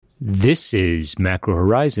This is Macro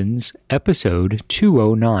Horizons, episode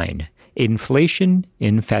 209, Inflation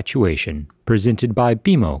Infatuation, presented by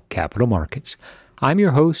BMO Capital Markets. I'm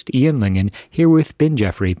your host, Ian Lingen, here with Ben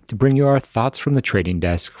Jeffrey to bring you our thoughts from the trading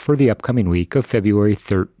desk for the upcoming week of February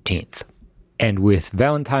 13th. And with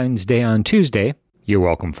Valentine's Day on Tuesday, you're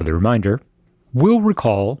welcome for the reminder, we'll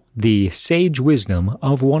recall the sage wisdom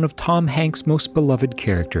of one of Tom Hanks' most beloved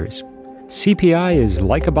characters. CPI is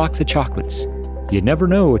like a box of chocolates. You never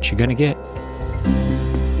know what you're going to get.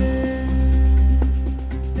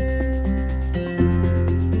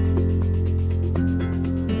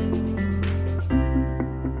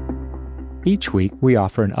 Each week, we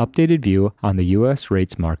offer an updated view on the U.S.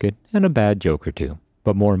 rates market and a bad joke or two.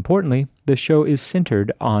 But more importantly, the show is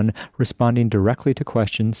centered on responding directly to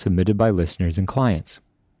questions submitted by listeners and clients.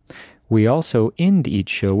 We also end each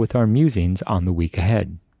show with our musings on the week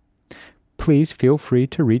ahead. Please feel free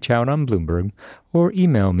to reach out on Bloomberg or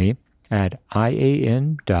email me at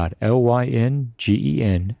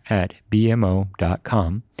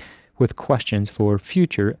ian.lyngen@bmo.com with questions for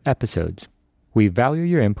future episodes. We value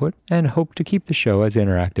your input and hope to keep the show as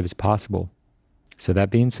interactive as possible. So that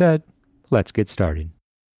being said, let's get started.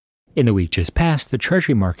 In the week just past, the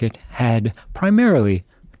Treasury market had primarily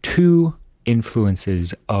two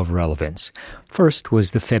influences of relevance. First was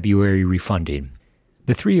the February refunding.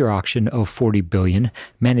 The three-year auction of $40 billion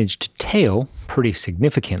managed to tail pretty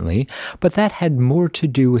significantly, but that had more to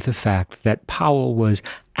do with the fact that Powell was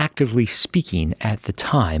actively speaking at the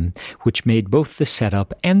time, which made both the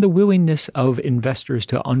setup and the willingness of investors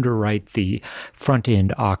to underwrite the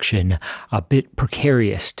front-end auction a bit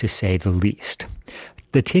precarious, to say the least.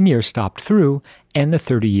 The 10-year stopped through, and the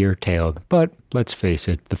 30-year tailed. But let's face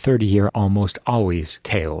it, the 30-year almost always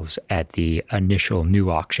tails at the initial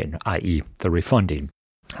new auction, i.e. the refunding.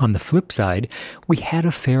 On the flip side, we had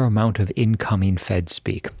a fair amount of incoming Fed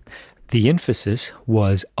speak. The emphasis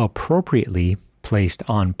was appropriately placed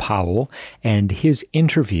on Powell and his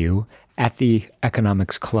interview at the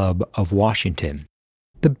Economics Club of Washington.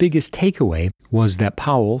 The biggest takeaway was that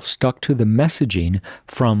Powell stuck to the messaging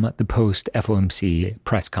from the post-FOMC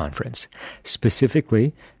press conference,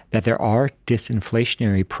 specifically that there are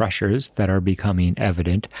disinflationary pressures that are becoming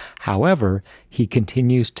evident. However, he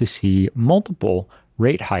continues to see multiple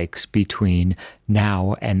rate hikes between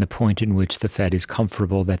now and the point in which the Fed is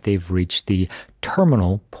comfortable that they've reached the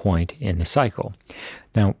terminal point in the cycle.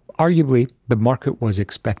 Now, arguably, the market was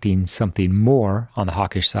expecting something more on the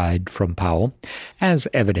hawkish side from Powell, as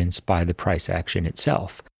evidenced by the price action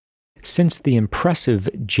itself. Since the impressive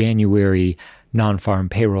January non-farm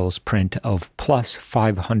payrolls print of plus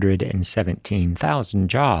 517,000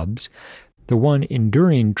 jobs, the one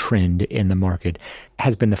enduring trend in the market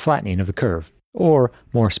has been the flattening of the curve, or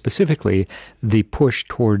more specifically, the push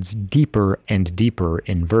towards deeper and deeper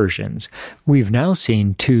inversions. We've now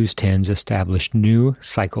seen 2s, 10s establish new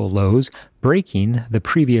cycle lows, breaking the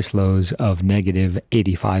previous lows of negative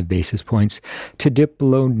 85 basis points to dip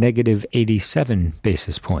below negative 87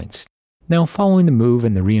 basis points. Now, following the move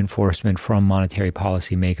and the reinforcement from monetary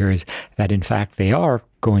policymakers that in fact they are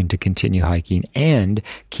going to continue hiking and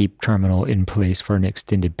keep terminal in place for an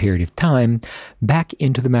extended period of time, back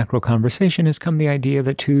into the macro conversation has come the idea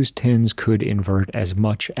that 2s, 10s could invert as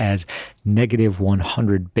much as negative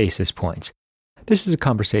 100 basis points. This is a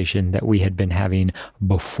conversation that we had been having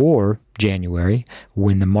before January,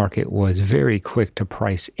 when the market was very quick to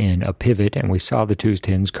price in a pivot, and we saw the 2s,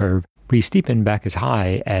 10s curve re-steepen back as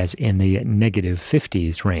high as in the negative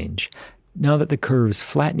 50s range. Now that the curve's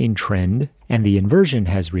flattening trend and the inversion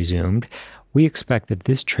has resumed, we expect that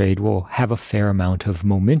this trade will have a fair amount of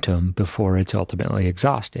momentum before it's ultimately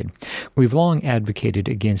exhausted. We've long advocated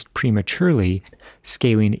against prematurely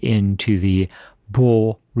scaling into the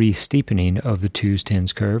bull re-steepening of the 2s,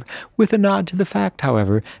 10s curve, with a nod to the fact,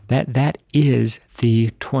 however, that that is the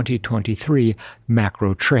 2023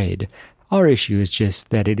 macro trade. Our issue is just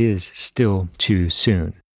that it is still too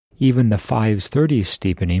soon. Even the 5s, 30s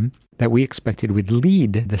steepening that we expected would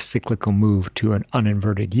lead the cyclical move to an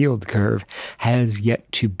uninverted yield curve has yet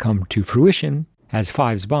to come to fruition, as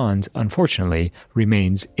 5s bonds, unfortunately,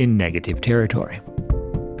 remains in negative territory.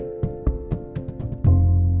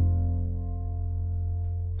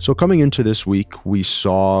 So coming into this week, we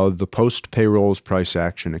saw the post-payrolls price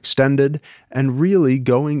action extended, and really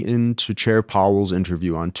going into Chair Powell's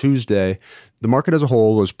interview on Tuesday, the market as a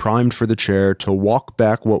whole was primed for the chair to walk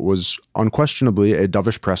back what was unquestionably a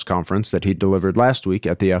dovish press conference that he delivered last week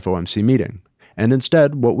at the FOMC meeting. And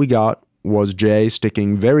instead, what we got was Jay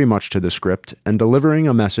sticking very much to the script and delivering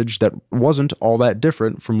a message that wasn't all that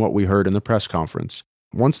different from what we heard in the press conference.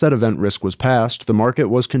 Once that event risk was passed, the market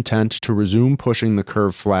was content to resume pushing the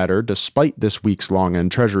curve flatter despite this week's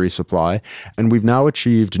long-end Treasury supply, and we've now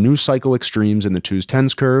achieved new cycle extremes in the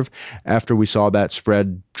 2s-10s curve after we saw that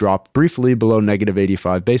spread drop briefly below negative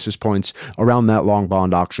 85 basis points around that long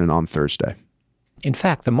bond auction on Thursday. In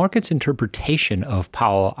fact, the market's interpretation of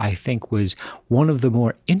Powell, I think, was one of the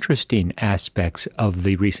more interesting aspects of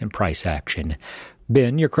the recent price action.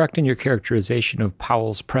 Ben, you're correct in your characterization of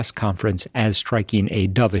Powell's press conference as striking a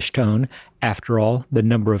dovish tone. After all, the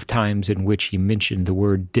number of times in which he mentioned the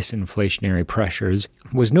word disinflationary pressures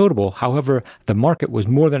was notable. However, the market was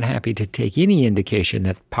more than happy to take any indication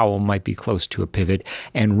that Powell might be close to a pivot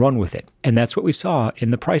and run with it. And that's what we saw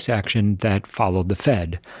in the price action that followed the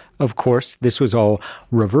Fed. Of course, this was all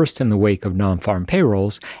reversed in the wake of non-farm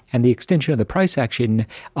payrolls, and the extension of the price action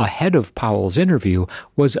ahead of Powell's interview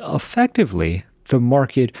was effectively the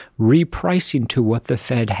market repricing to what the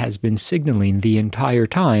Fed has been signaling the entire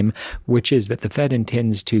time, which is that the Fed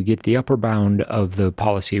intends to get the upper bound of the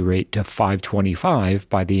policy rate to 5.25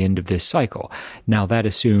 by the end of this cycle. Now, that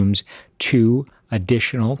assumes 2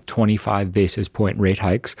 additional 25 basis point rate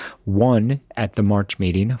hikes, one at the March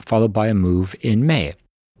meeting, followed by a move in May.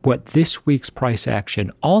 What this week's price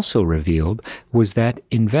action also revealed was that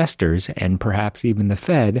investors, and perhaps even the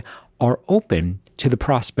Fed, are open to the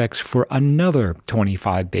prospects for another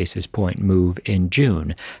 25 basis point move in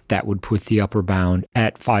June. That would put the upper bound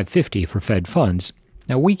at 550 for Fed funds.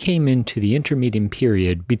 Now, we came into the intermediate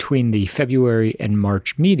period between the February and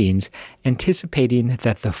March meetings anticipating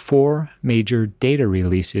that the 4 major data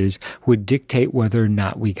releases would dictate whether or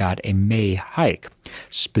not we got a May hike.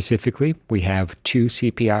 Specifically, we have 2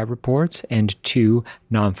 CPI reports and 2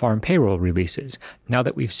 non-farm payroll releases. Now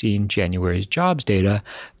that we've seen January's jobs data,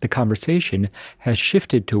 the conversation has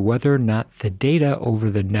shifted to whether or not the data over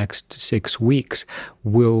the next 6 weeks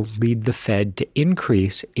will lead the Fed to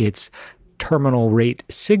increase its terminal rate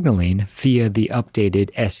signaling via the updated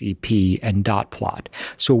SEP and dot plot.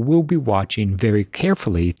 So we'll be watching very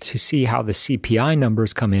carefully to see how the CPI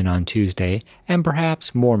numbers come in on Tuesday, and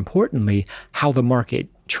perhaps more importantly, how the market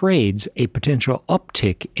trades a potential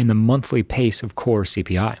uptick in the monthly pace of core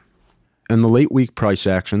CPI. And the late week price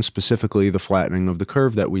action, specifically the flattening of the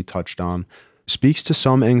curve that we touched on, speaks to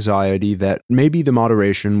some anxiety that maybe the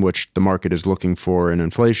moderation which the market is looking for in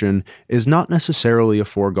inflation is not necessarily a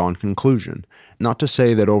foregone conclusion. Not to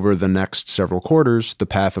say that over the next several quarters, the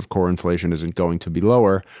path of core inflation isn't going to be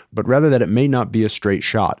lower, but rather that it may not be a straight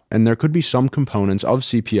shot, and there could be some components of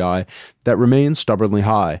CPI that remain stubbornly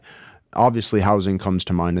high. Obviously, housing comes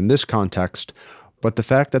to mind in this context, but the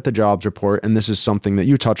fact that the jobs report, and this is something that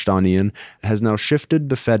you touched on, Ian, has now shifted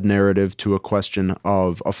the Fed narrative to a question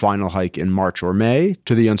of a final hike in March or May,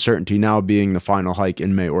 to the uncertainty now being the final hike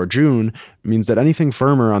in May or June, means that anything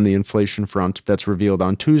firmer on the inflation front that's revealed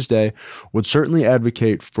on Tuesday would certainly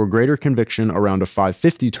advocate for greater conviction around a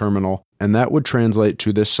 550 terminal, and that would translate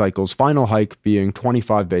to this cycle's final hike being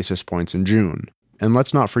 25 basis points in June. And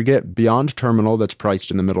let's not forget, beyond terminal that's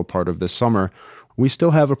priced in the middle part of this summer, we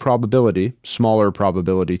still have a probability, smaller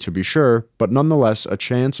probability to be sure, but nonetheless a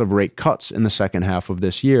chance of rate cuts in the second half of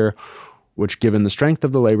this year, which, given the strength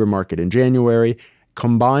of the labor market in January,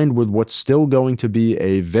 combined with what's still going to be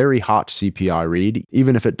a very hot CPI read,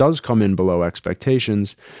 even if it does come in below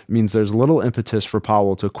expectations, means there's little impetus for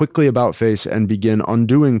Powell to quickly about-face and begin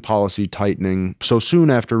undoing policy tightening so soon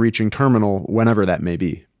after reaching terminal, whenever that may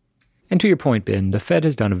be. And to your point, Ben, the Fed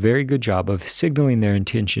has done a very good job of signaling their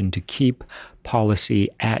intention to keep policy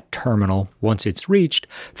at terminal once it's reached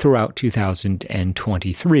throughout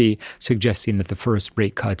 2023, suggesting that the first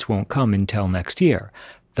rate cuts won't come until next year.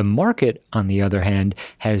 The market, on the other hand,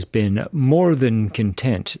 has been more than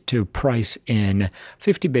content to price in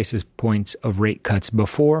 50 basis points of rate cuts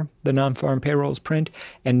before the non-farm payrolls print,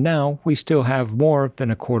 and now we still have more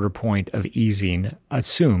than a quarter point of easing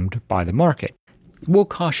assumed by the market. We'll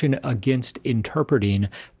caution against interpreting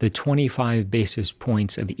the 25 basis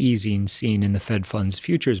points of easing seen in the Fed funds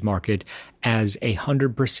futures market as a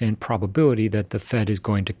 100% probability that the Fed is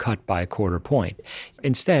going to cut by a quarter point.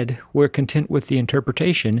 Instead, we're content with the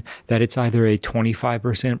interpretation that it's either a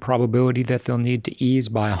 25% probability that they'll need to ease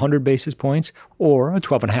by 100 basis points or a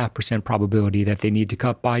 12.5% probability that they need to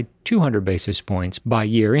cut by 200 basis points by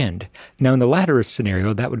year end. Now, in the latter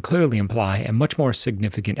scenario, that would clearly imply a much more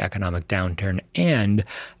significant economic downturn and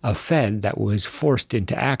a Fed that was forced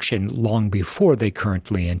into action long before they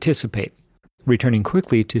currently anticipate. Returning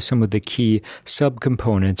quickly to some of the key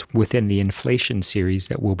subcomponents within the inflation series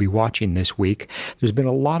that we'll be watching this week, there's been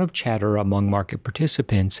a lot of chatter among market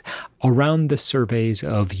participants around the surveys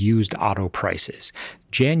of used auto prices.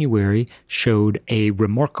 January showed a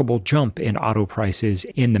remarkable jump in auto prices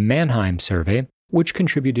in the Manheim survey, which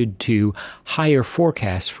contributed to higher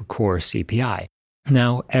forecasts for core CPI.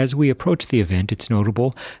 Now, as we approach the event, it's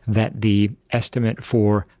notable that the estimate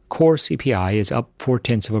for core CPI is up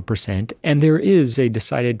 0.4%, and there is a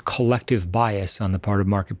decided collective bias on the part of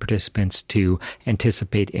market participants to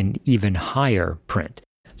anticipate an even higher print.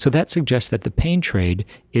 So that suggests that the pain trade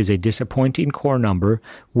is a disappointing core number,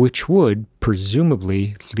 which would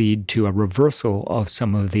presumably lead to a reversal of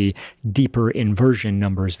some of the deeper inversion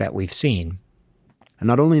numbers that we've seen. And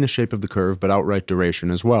not only in the shape of the curve, but outright duration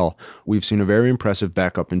as well. We've seen a very impressive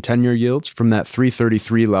backup in 10-year yields from that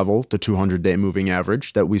 333 level, the 200-day moving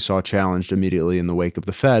average, that we saw challenged immediately in the wake of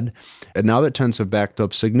the Fed. And now that 10s have backed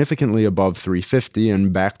up significantly above 350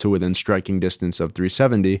 and back to within striking distance of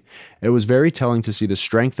 370, it was very telling to see the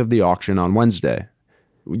strength of the auction on Wednesday.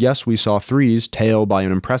 Yes, we saw threes tail by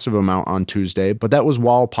an impressive amount on Tuesday, but that was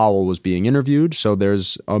while Powell was being interviewed, so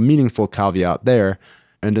there's a meaningful caveat there.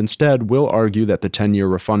 And instead, we'll argue that the 10-year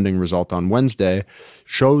refunding result on Wednesday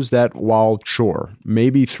shows that while, sure,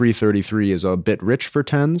 maybe 333 is a bit rich for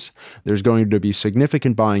 10s, there's going to be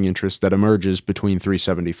significant buying interest that emerges between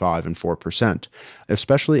 375 and 4%,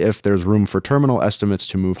 especially if there's room for terminal estimates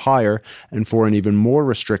to move higher and for an even more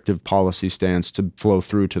restrictive policy stance to flow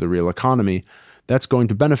through to the real economy. That's going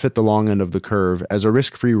to benefit the long end of the curve as a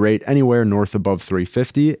risk-free rate anywhere north above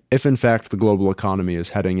 350, if in fact the global economy is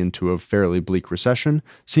heading into a fairly bleak recession,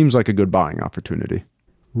 seems like a good buying opportunity.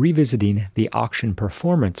 Revisiting the auction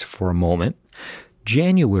performance for a moment,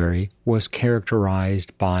 January was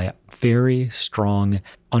characterized by very strong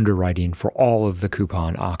underwriting for all of the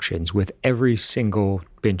coupon auctions, with every single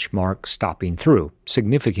benchmark stopping through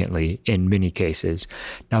significantly in many cases.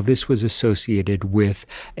 Now, this was associated with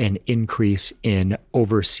an increase in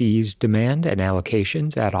overseas demand and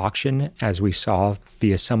allocations at auction, as we saw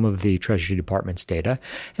via some of the Treasury Department's data.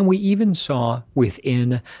 And we even saw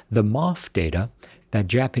within the MOF data that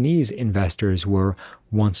Japanese investors were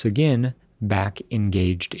once again back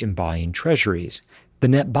engaged in buying treasuries. The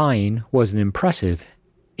net buying was an impressive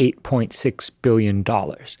 $8.6 billion.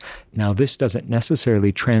 Now, this doesn't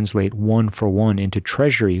necessarily translate one for one into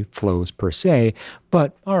treasury flows per se,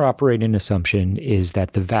 but our operating assumption is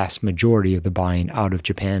that the vast majority of the buying out of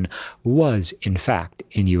Japan was, in fact,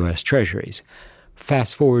 in U.S. treasuries.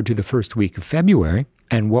 Fast forward to the first week of February,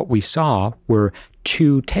 and what we saw were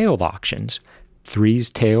two tailed auctions. Threes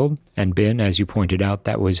tailed and been, as you pointed out,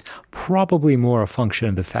 that was probably more a function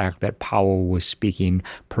of the fact that Powell was speaking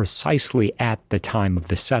precisely at the time of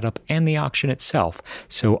the setup and the auction itself.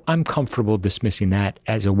 So I'm comfortable dismissing that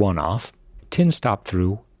as a one-off. 10 stopped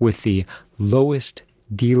through with the lowest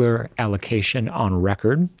dealer allocation on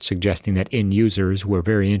record, suggesting that end users were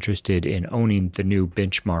very interested in owning the new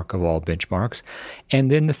benchmark of all benchmarks. And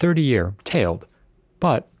then the 30-year tailed.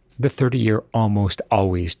 But the 30-year almost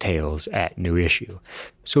always tails at new issue.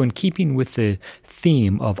 So in keeping with the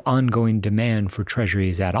theme of ongoing demand for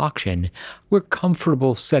treasuries at auction, we're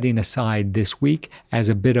comfortable setting aside this week as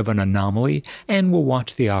a bit of an anomaly, and we'll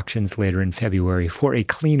watch the auctions later in February for a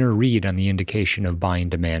cleaner read on the indication of buying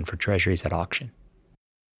demand for treasuries at auction.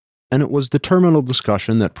 And it was the terminal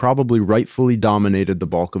discussion that probably rightfully dominated the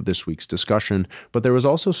bulk of this week's discussion, but there was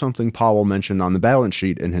also something Powell mentioned on the balance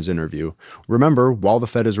sheet in his interview. Remember, while the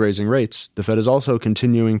Fed is raising rates, the Fed is also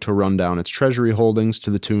continuing to run down its treasury holdings to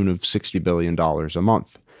the tune of $60 billion a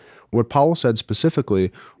month. What Powell said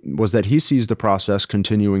specifically was that he sees the process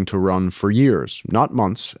continuing to run for years, not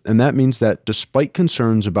months, and that means that despite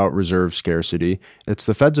concerns about reserve scarcity, it's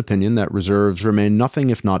the Fed's opinion that reserves remain nothing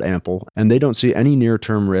if not ample, and they don't see any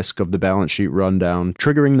near-term risk of the balance sheet rundown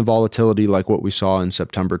triggering the volatility like what we saw in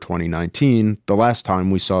September 2019, the last time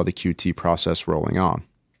we saw the QT process rolling on.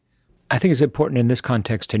 I think it's important in this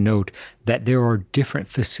context to note that there are different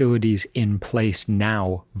facilities in place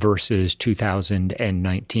now versus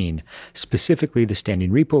 2019, specifically the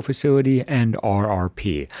Standing Repo Facility and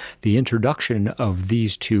RRP. The introduction of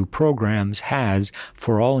these two programs has,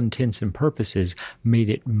 for all intents and purposes, made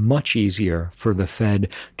it much easier for the Fed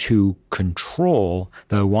to control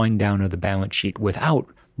the wind down of the balance sheet without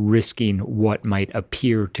risking what might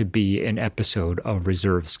appear to be an episode of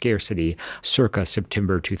reserve scarcity circa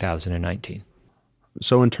September 2019.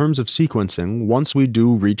 So in terms of sequencing, once we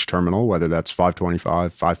do reach terminal, whether that's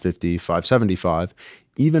 525, 550, 575,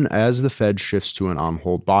 even as the Fed shifts to an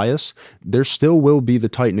on-hold bias, there still will be the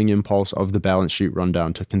tightening impulse of the balance sheet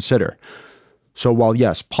rundown to consider. So while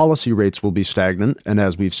yes, policy rates will be stagnant, and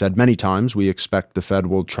as we've said many times, we expect the Fed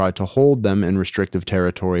will try to hold them in restrictive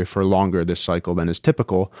territory for longer this cycle than is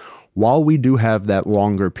typical, While we do have that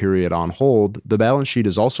longer period on hold, the balance sheet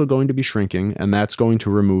is also going to be shrinking, and that's going to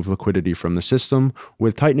remove liquidity from the system,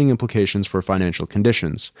 with tightening implications for financial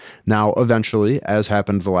conditions. Now, eventually, as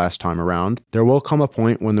happened the last time around, there will come a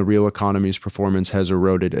point when the real economy's performance has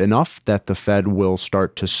eroded enough that the Fed will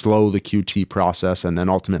start to slow the QT process and then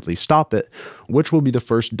ultimately stop it, which will be the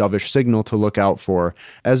first dovish signal to look out for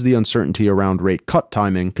as the uncertainty around rate cut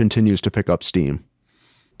timing continues to pick up steam.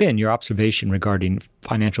 Ben, your observation regarding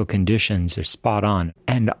financial conditions is spot on,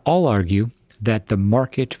 and I'll argue that the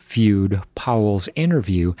market viewed Powell's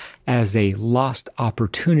interview as a lost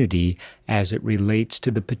opportunity as it relates to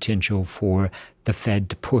the potential for the Fed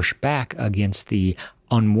to push back against the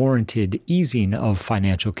unwarranted easing of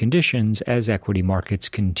financial conditions as equity markets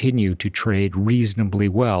continue to trade reasonably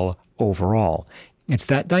well overall. It's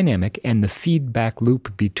that dynamic and the feedback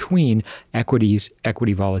loop between equities,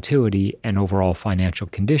 equity volatility, and overall financial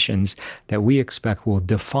conditions that we expect will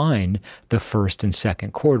define the first and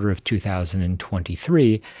second quarter of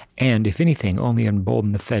 2023, and if anything, only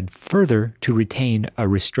embolden the Fed further to retain a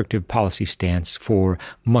restrictive policy stance for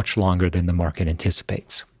much longer than the market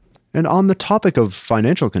anticipates. And on the topic of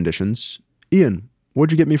financial conditions, Ian,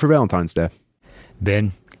 what'd you get me for Valentine's Day?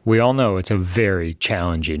 Ben, we all know it's a very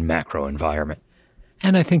challenging macro environment.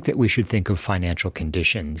 And I think that we should think of financial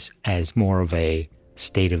conditions as more of a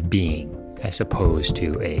state of being as opposed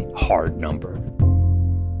to a hard number.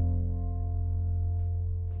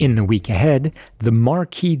 In the week ahead, the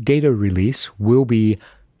marquee data release will be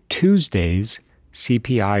Tuesday's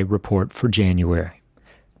CPI report for January.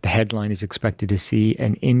 The headline is expected to see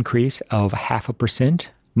an increase of 0.5%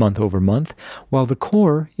 month over month, while the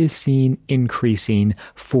core is seen increasing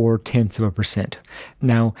 0.4%.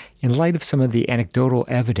 Now, in light of some of the anecdotal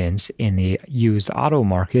evidence in the used auto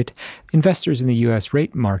market, investors in the U.S.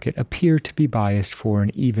 rate market appear to be biased for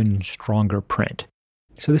an even stronger print.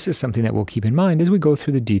 So this is something that we'll keep in mind as we go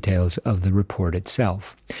through the details of the report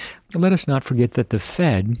itself. Let us not forget that the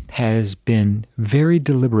Fed has been very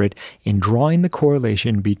deliberate in drawing the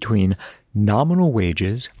correlation between nominal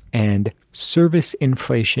wages and service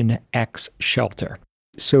inflation ex shelter.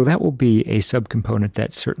 So that will be a subcomponent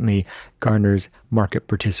that certainly garners market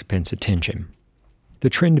participants' attention. The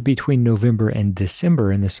trend between November and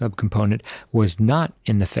December in the subcomponent was not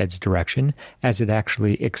in the Fed's direction, as it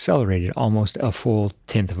actually accelerated almost a full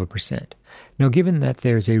 0.1%. Now, given that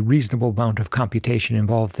there's a reasonable amount of computation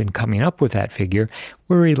involved in coming up with that figure,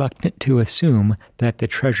 we're reluctant to assume that the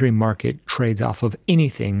Treasury market trades off of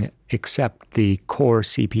anything except the core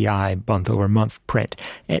CPI month-over-month print,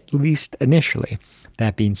 at least initially.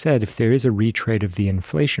 That being said, if there is a retrade of the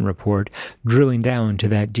inflation report, drilling down to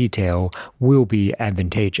that detail will be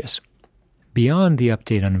advantageous. Beyond the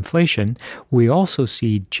update on inflation, we also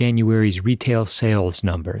see January's retail sales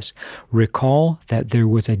numbers. Recall that there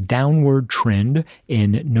was a downward trend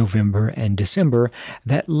in November and December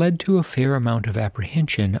that led to a fair amount of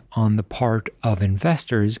apprehension on the part of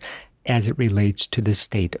investors as it relates to the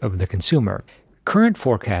state of the consumer. Current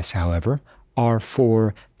forecasts, however, are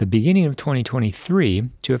for the beginning of 2023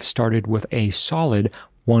 to have started with a solid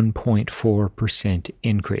 1.4%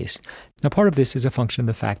 increase. Now, part of this is a function of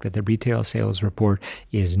the fact that the retail sales report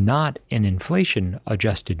is not an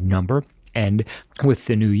inflation-adjusted number, and with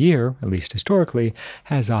the new year, at least historically,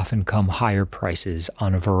 has often come higher prices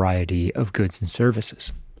on a variety of goods and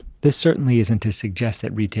services. This certainly isn't to suggest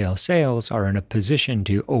that retail sales are in a position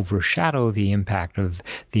to overshadow the impact of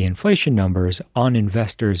the inflation numbers on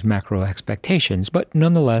investors' macro expectations, but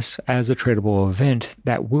nonetheless, as a tradable event,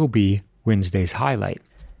 that will be Wednesday's highlight.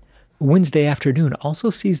 Wednesday afternoon also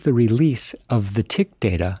sees the release of the tick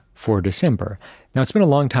data for December. Now, it's been a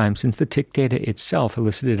long time since the tick data itself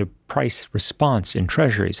elicited a price response in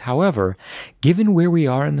treasuries. However, given where we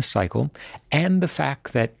are in the cycle and the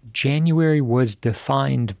fact that January was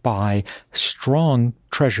defined by strong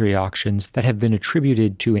treasury auctions that have been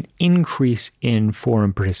attributed to an increase in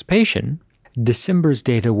foreign participation, December's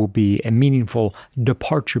data will be a meaningful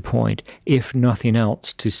departure point, if nothing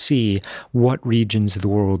else, to see what regions of the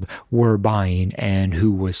world were buying and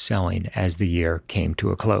who was selling as the year came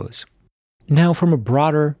to a close. Now, from a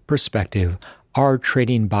broader perspective, our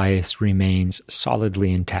trading bias remains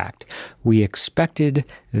solidly intact. We expected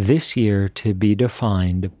this year to be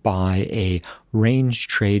defined by a range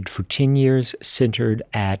trade for 10 years centered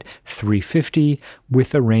at 350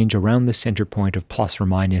 with a range around the center point of plus or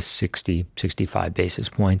minus 60, 65 basis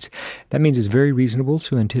points. That means it's very reasonable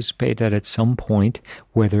to anticipate that at some point,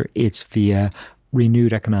 whether it's via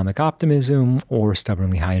renewed economic optimism or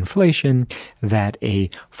stubbornly high inflation, that a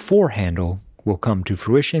 4 handle will come to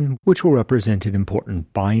fruition, which will represent an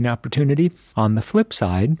important buying opportunity. On the flip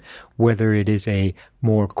side, whether it is a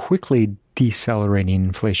more quickly decelerating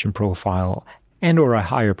inflation profile and or a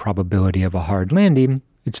higher probability of a hard landing,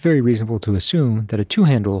 it's very reasonable to assume that a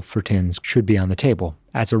two-handle for tins should be on the table,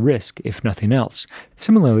 as a risk if nothing else.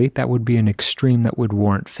 Similarly, that would be an extreme that would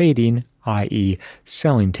warrant fading, i.e.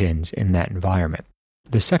 selling tins in that environment.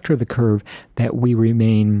 The sector of the curve that we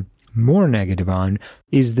remain more negative on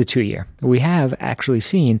is the 2-year. We have actually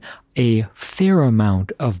seen a fair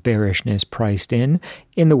amount of bearishness priced in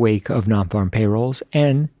the wake of non-farm payrolls,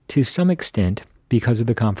 and to some extent, because of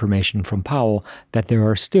the confirmation from Powell that there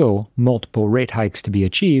are still multiple rate hikes to be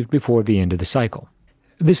achieved before the end of the cycle.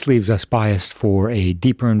 This leaves us biased for a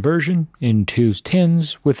deeper inversion in 2's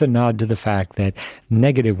tins, with a nod to the fact that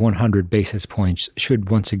negative 100 basis points should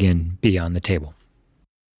once again be on the table.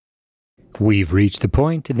 We've reached the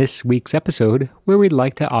point in this week's episode where we'd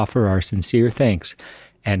like to offer our sincere thanks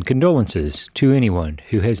and condolences to anyone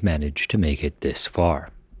who has managed to make it this far.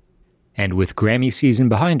 And with Grammy season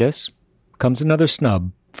behind us, comes another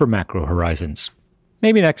snub for Macro Horizons.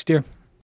 Maybe next year.